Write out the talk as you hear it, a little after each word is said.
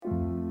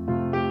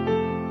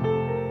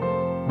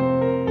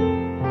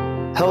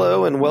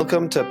Hello and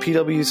welcome to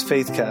PW's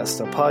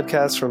FaithCast, a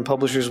podcast from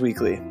Publishers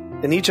Weekly.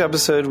 In each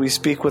episode, we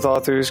speak with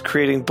authors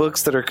creating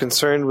books that are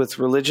concerned with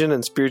religion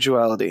and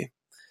spirituality.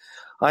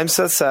 I'm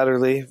Seth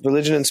Satterley,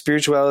 Religion and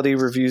Spirituality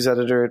Reviews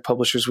Editor at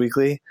Publishers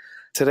Weekly.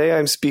 Today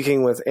I'm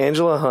speaking with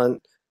Angela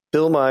Hunt,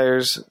 Bill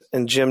Myers,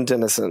 and Jim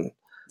Denison,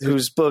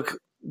 whose book,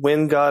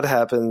 When God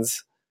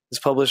Happens, is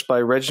published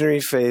by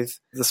Regnery Faith,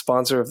 the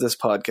sponsor of this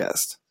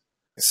podcast.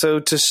 So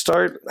to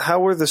start, how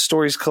were the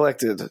stories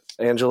collected,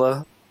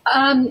 Angela?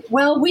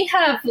 Well, we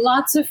have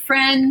lots of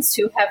friends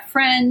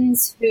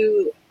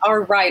who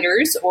are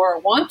writers or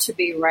want to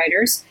be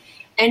writers.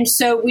 And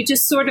so we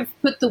just sort of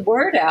put the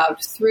word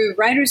out through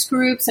writers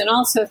groups and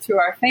also through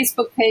our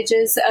Facebook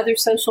pages, other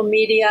social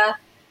media,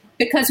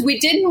 because we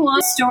didn't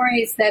want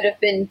stories that have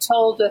been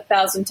told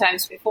 1,000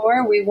 times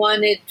before. We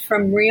wanted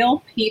from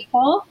real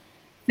people,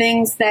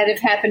 things that have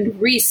happened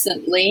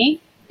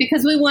recently,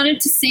 because we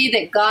wanted to see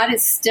that God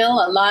is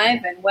still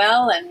alive and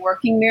well and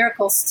working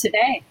miracles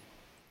today.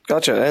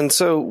 Gotcha. And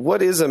so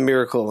what is a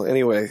miracle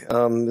anyway?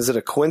 Is it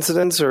a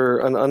coincidence or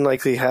an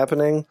unlikely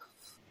happening?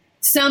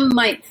 Some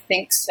might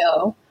think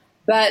so,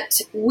 but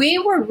we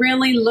were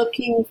really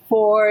looking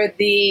for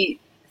the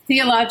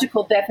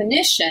theological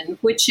definition,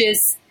 which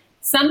is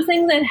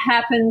something that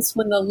happens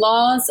when the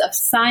laws of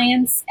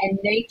science and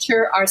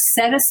nature are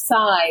set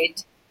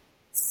aside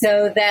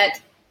so that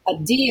a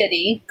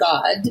deity,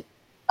 God,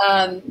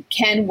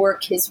 can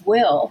work his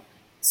will.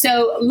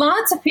 So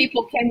lots of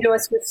people came to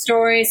us with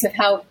stories of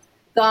how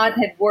God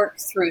had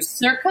worked through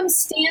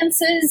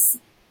circumstances,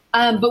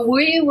 but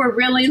we were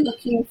really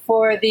looking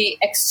for the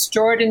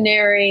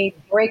extraordinary,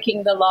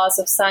 breaking the laws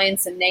of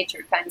science and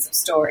nature kinds of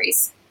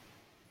stories.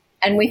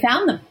 And we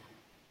found them.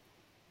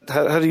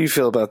 How do you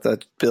feel about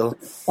that, Bill?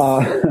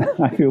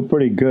 I feel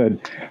pretty good.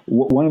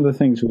 One of the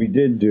things we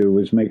did do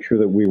was make sure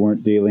that we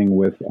weren't dealing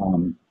with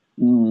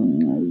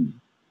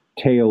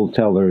tale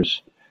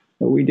tellers.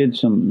 We did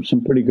some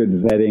pretty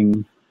good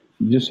vetting,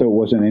 just so it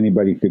wasn't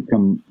anybody could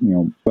come,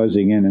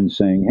 buzzing in and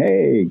saying,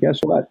 "Hey, guess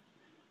what?"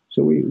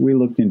 So we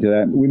looked into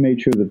that. We made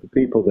sure that the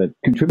people that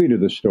contributed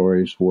the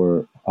stories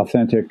were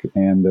authentic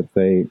and that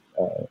they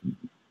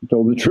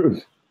told the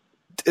truth.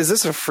 Is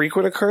this a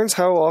frequent occurrence?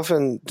 How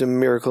often do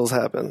miracles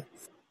happen?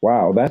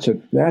 Wow, that's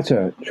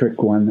a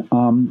trick one.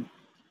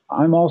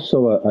 I'm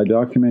also a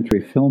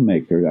documentary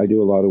filmmaker. I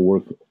do a lot of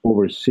work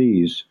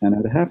overseas, and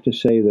I'd have to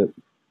say that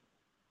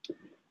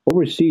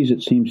overseas,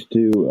 it seems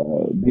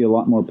to be a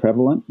lot more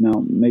prevalent.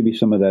 Now, maybe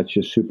some of that's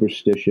just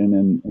superstition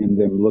and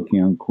them looking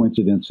on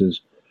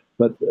coincidences.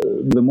 But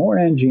the more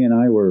Angie and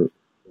I were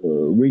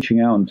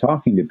reaching out and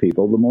talking to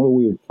people, the more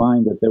we would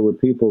find that there were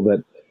people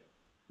that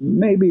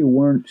maybe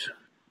weren't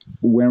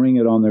wearing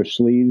it on their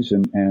sleeves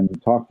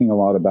and talking a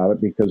lot about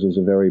it because it's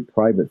a very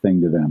private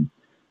thing to them.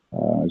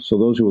 So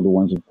those were the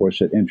ones, of course,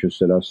 that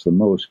interested us the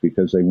most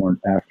because they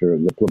weren't after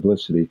the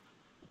publicity.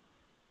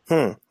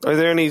 Are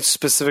there any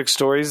specific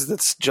stories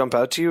that jump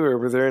out to you, or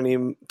were there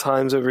any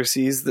times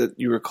overseas that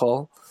you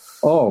recall?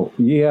 Oh,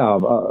 yeah.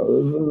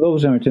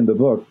 Those aren't in the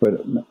book,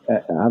 but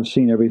I've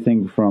seen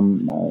everything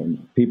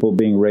from people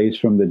being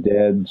raised from the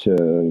dead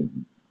to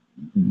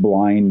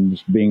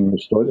blind being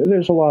restored.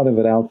 There's a lot of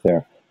it out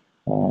there.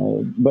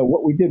 But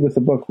what we did with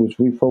the book was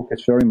we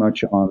focused very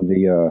much on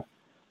the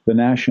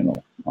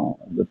national,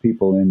 the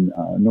people in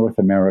North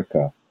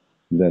America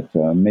that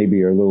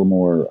maybe are a little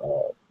more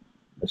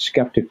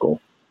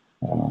skeptical.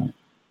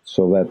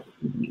 So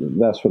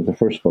that's what the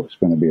first book's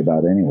going to be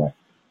about anyway.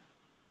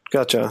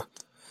 Gotcha.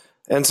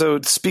 And so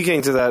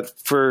speaking to that,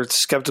 for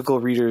skeptical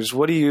readers,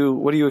 what do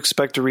you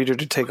expect a reader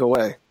to take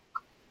away?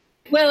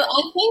 Well,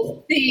 I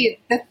think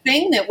the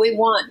thing that we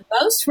want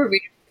most for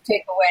readers to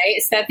take away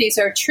is that these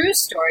are true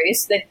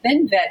stories. They've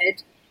been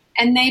vetted,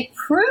 and they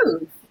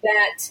prove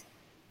that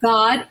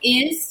God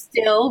is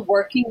still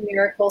working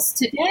miracles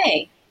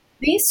today.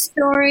 These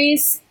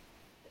stories,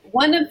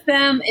 one of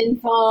them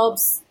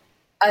involves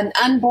an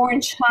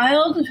unborn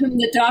child whom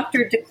the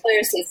doctor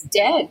declares is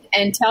dead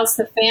and tells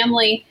the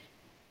family,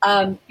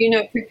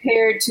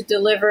 prepared to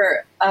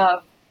deliver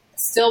a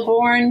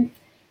stillborn,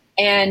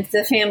 and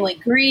the family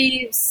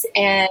grieves.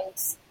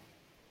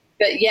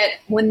 But yet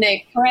when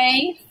they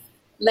pray,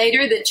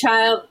 later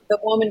the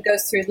woman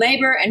goes through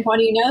labor, and what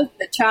do you know?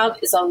 The child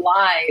is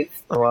alive.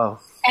 Oh, wow.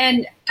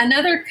 And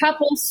another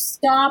couple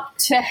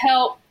stopped to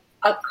help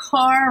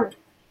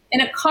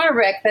in a car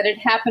wreck that had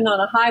happened on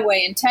a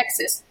highway in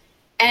Texas.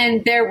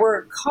 And there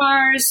were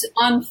cars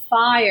on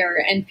fire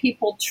and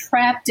people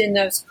trapped in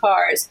those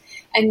cars.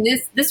 And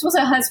this was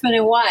a husband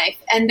and wife,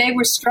 and they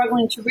were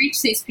struggling to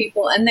reach these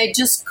people, and they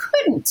just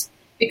couldn't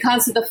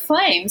because of the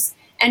flames.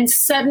 And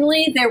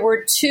suddenly there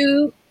were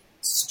two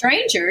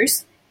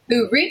strangers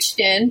who reached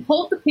in,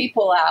 pulled the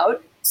people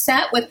out,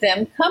 sat with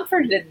them,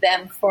 comforted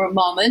them for a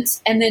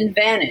moment, and then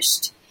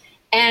vanished.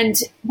 And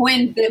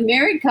when the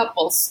married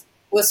couples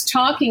was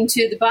talking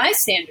to the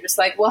bystanders,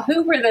 like, well,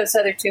 who were those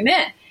other two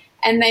men?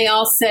 And they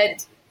all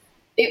said,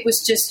 it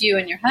was just you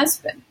and your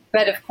husband.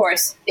 But of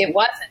course, it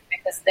wasn't,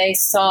 because they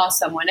saw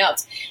someone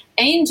else.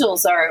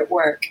 Angels are at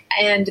work,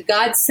 and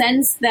God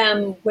sends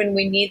them when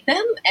we need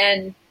them,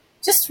 and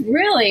just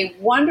really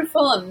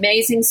wonderful,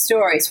 amazing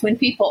stories when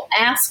people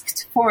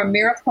asked for a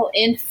miracle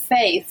in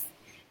faith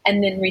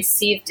and then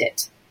received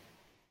it.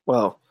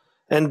 Wow.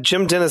 And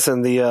Jim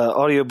Denison, the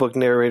audiobook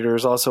narrator,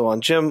 is also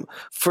on. Jim,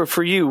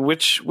 for you,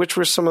 which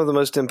were some of the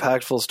most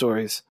impactful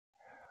stories?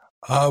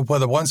 Well,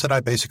 the ones that I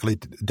basically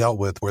dealt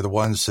with were the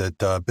ones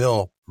that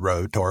Bill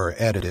wrote or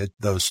edited,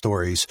 those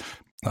stories,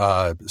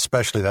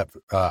 especially that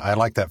I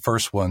like that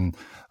first one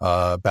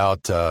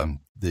about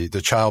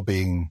the child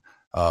being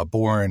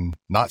born,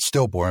 not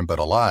stillborn, but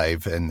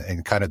alive,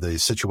 and kind of the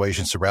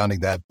situation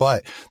surrounding that.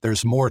 But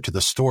there's more to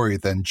the story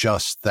than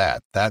just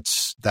that.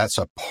 That's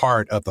a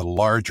part of the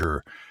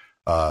larger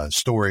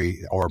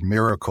story or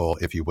miracle,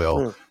 if you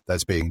will,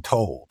 that's being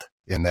told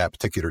in that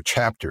particular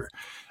chapter.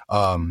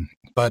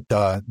 But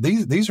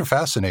these are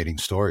fascinating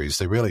stories.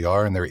 They really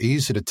are, and they're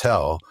easy to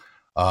tell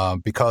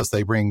because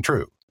they ring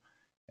true.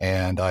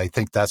 And I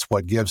think that's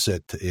what gives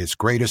it its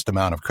greatest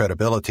amount of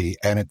credibility.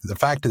 And the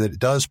fact that it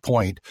does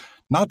point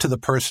not to the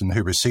person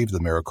who received the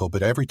miracle,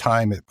 but every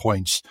time it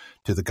points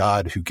to the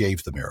God who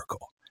gave the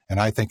miracle. And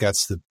I think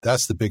that's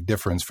the big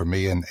difference for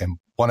me, and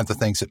one of the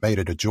things that made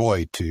it a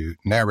joy to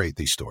narrate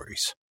these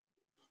stories.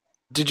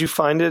 Did you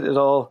find it at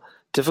all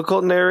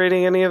difficult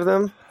narrating any of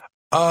them?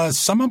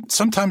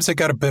 Sometimes they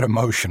got a bit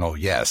emotional,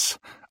 yes.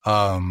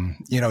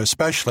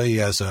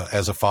 Especially as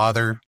a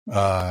father,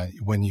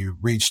 when you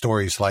read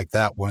stories like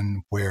that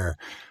one where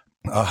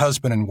a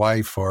husband and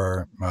wife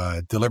are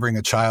delivering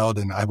a child,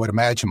 and I would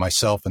imagine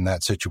myself in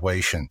that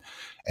situation.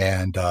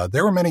 And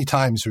there were many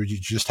times where you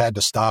just had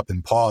to stop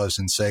and pause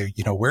and say,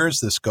 where is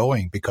this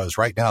going? Because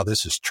right now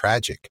this is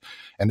tragic,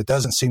 and it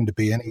doesn't seem to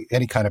be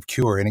any kind of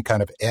cure, any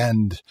kind of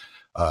end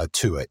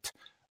to it.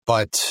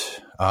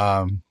 But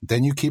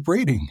then you keep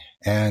reading,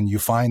 and you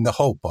find the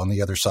hope on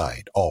the other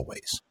side,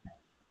 always.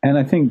 And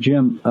I think,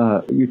 Jim,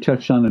 you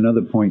touched on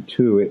another point,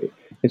 too.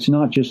 It's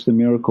not just the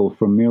miracle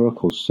for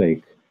miracle's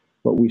sake.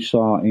 What we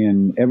saw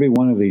in every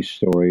one of these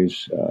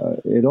stories,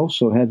 it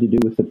also had to do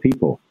with the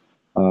people,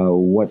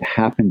 what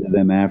happened to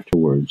them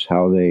afterwards,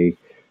 how they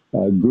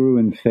grew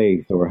in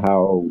faith, or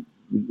how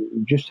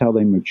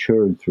they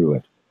matured through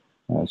it.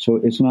 So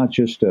it's not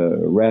just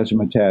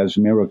razzmatazz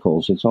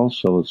miracles. It's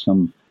also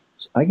some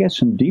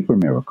deeper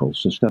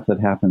miracles, the stuff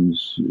that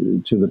happens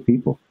to the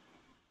people.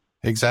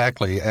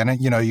 Exactly. And,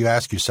 you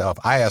ask yourself,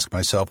 I ask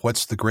myself,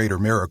 what's the greater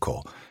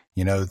miracle?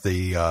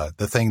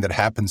 The thing that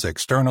happens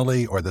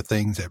externally, or the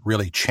things that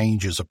really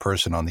changes a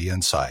person on the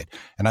inside.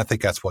 And I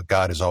think that's what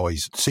God is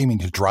always seeming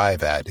to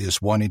drive at, is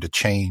wanting to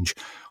change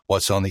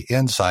what's on the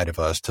inside of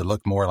us to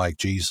look more like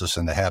Jesus,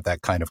 and to have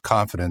that kind of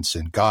confidence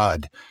in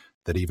God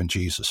that even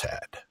Jesus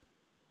had.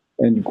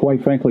 And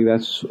quite frankly,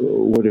 that's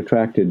what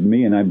attracted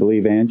me, and I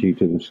believe Angie,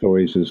 to the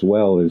stories as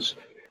well, is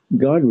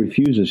God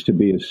refuses to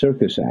be a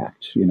circus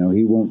act. He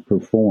won't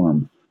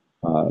perform.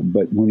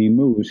 But when he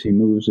moves,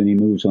 and he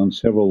moves on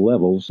several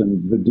levels,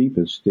 and the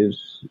deepest is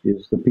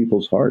the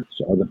people's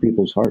hearts.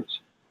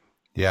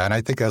 Yeah, and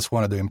I think that's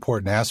one of the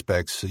important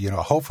aspects,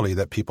 hopefully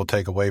that people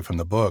take away from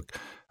the book.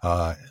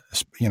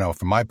 From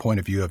my point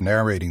of view of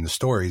narrating the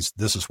stories,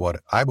 this is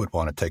what I would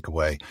want to take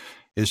away,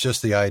 is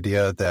just the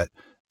idea that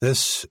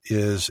this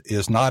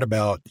is not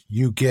about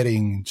you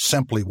getting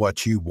simply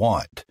what you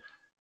want,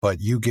 but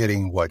you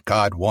getting what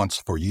God wants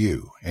for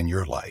you in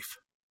your life.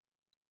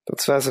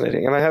 That's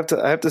fascinating. And I have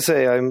to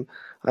say, I'm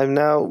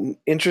now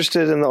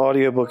interested in the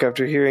audiobook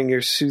after hearing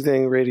your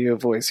soothing radio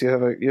voice. You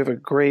have a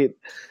great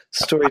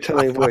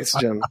storytelling voice,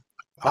 Jim.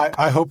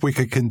 I hope we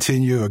could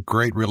continue a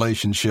great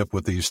relationship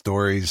with these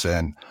stories,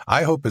 and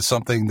I hope it's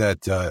something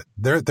that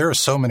there are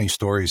so many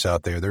stories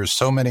out there. There's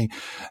so many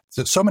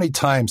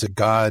times that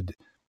God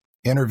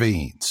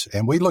intervenes,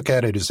 and we look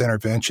at it as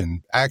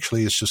intervention.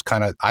 Actually, it's just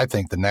kind of, I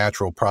think, the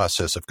natural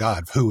process of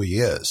God, of who he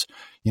is.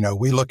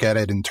 We look at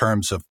it in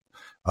terms of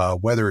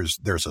whether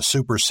there's a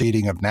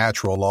superseding of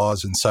natural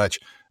laws and such.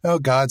 No,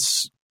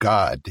 God's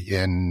God,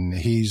 and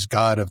he's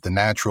God of the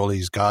natural,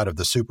 he's God of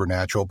the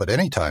supernatural. But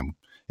anytime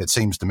it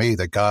seems to me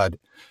that God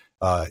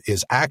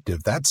is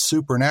active, that's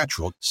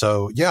supernatural.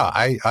 So yeah,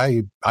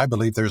 I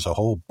believe there's a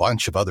whole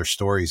bunch of other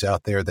stories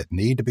out there that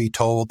need to be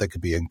told, that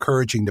could be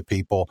encouraging to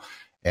people,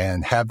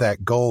 and have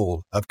that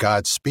goal of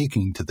God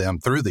speaking to them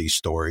through these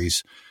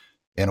stories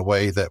in a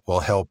way that will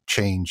help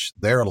change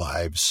their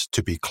lives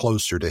to be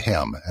closer to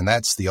him. And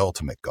that's the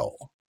ultimate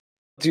goal.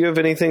 Do you have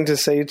anything to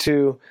say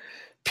to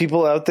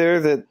people out there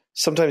that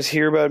sometimes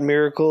hear about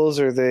miracles,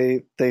 or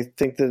they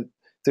think that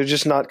they're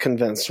just not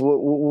convinced?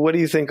 What do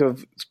you think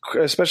of,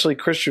 especially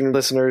Christian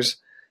listeners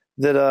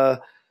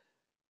that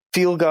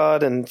feel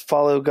God and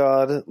follow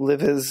God, live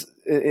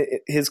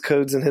his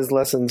codes and his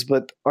lessons,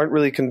 but aren't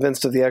really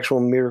convinced of the actual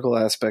miracle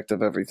aspect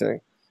of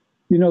everything?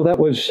 That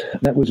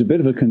was a bit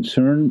of a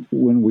concern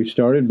when we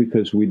started,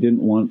 because we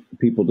didn't want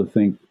people to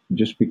think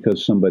just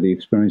because somebody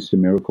experienced a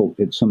miracle,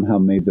 it somehow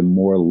made them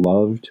more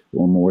loved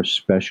or more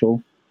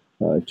special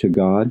to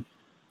God.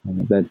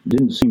 That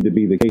didn't seem to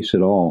be the case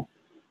at all.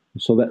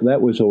 So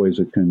that was always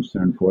a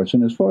concern for us.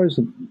 And as far as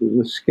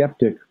the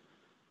skeptic,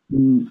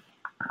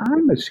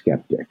 I'm a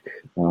skeptic.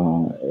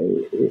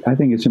 I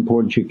think it's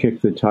important you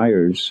kick the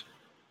tires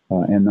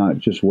and not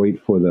just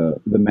wait for the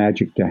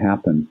magic to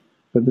happen.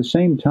 But at the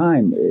same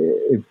time,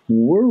 if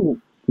we're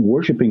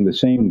worshiping the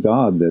same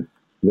God that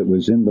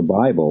was in the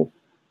Bible,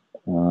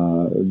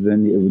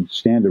 then it would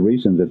stand to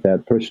reason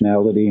that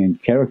personality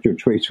and character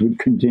traits would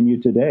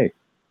continue today.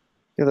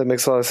 Yeah, that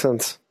makes a lot of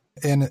sense.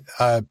 And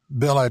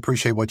Bill, I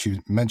appreciate what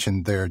you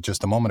mentioned there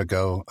just a moment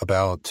ago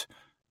about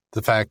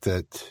the fact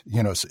that,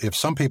 if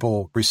some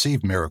people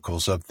receive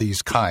miracles of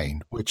these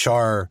kind, which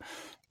are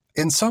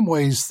in some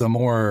ways the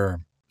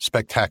more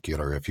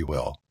spectacular, if you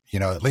will,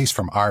 at least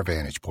from our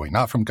vantage point,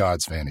 not from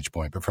God's vantage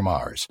point, but from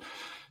ours.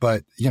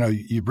 But,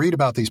 you read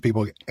about these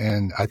people,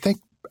 and I think,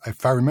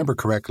 if I remember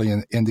correctly,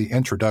 in the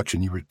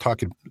introduction, you were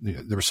talking,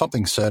 there was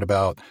something said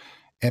about,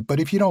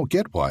 but if you don't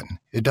get one,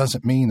 it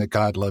doesn't mean that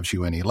God loves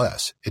you any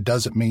less. It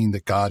doesn't mean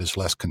that God is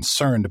less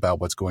concerned about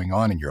what's going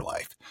on in your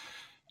life.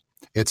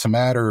 It's a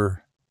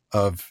matter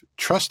of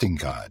trusting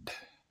God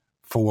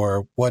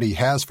for what he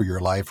has for your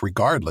life,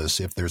 regardless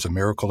if there's a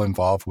miracle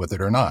involved with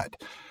it or not.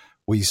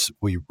 We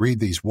read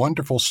these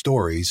wonderful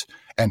stories,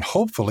 and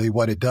hopefully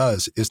what it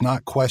does is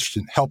not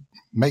help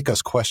make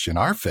us question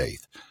our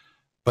faith,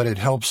 but it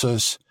helps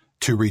us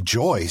to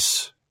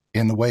rejoice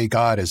in the way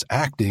God is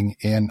acting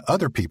in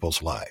other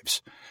people's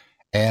lives,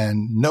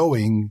 and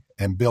knowing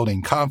and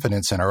building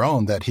confidence in our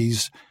own that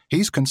he's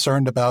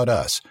concerned about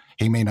us.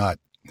 He may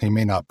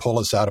not pull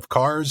us out of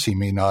cars. He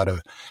may not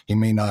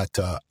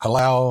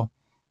allow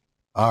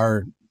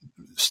our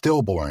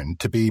stillborn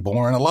to be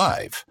born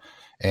alive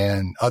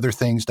and other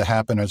things to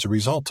happen as a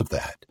result of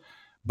that.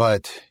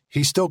 But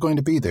he's still going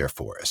to be there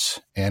for us.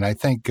 And I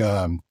think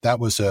that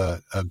was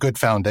a good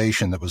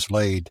foundation that was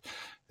laid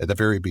at the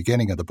very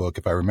beginning of the book,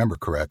 if I remember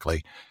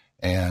correctly,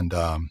 and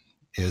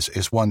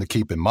is one to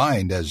keep in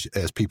mind as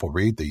people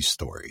read these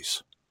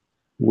stories.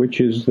 Which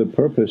is the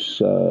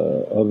purpose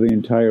of the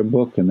entire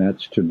book, and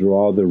that's to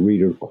draw the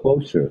reader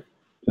closer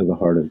to the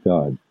heart of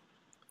God.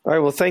 All right,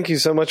 well, thank you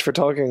so much for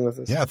talking with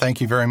us. Yeah,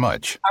 thank you very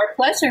much. Our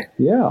pleasure.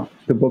 Yeah,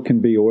 the book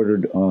can be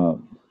ordered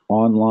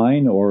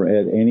online or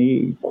at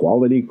any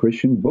quality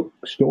Christian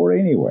bookstore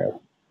anywhere.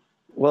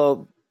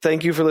 Well,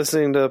 thank you for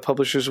listening to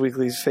Publishers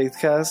Weekly's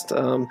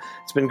FaithCast.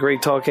 It's been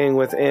great talking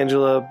with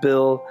Angela,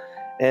 Bill,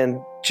 and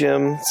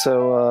Jim,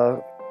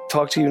 so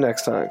talk to you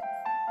next time.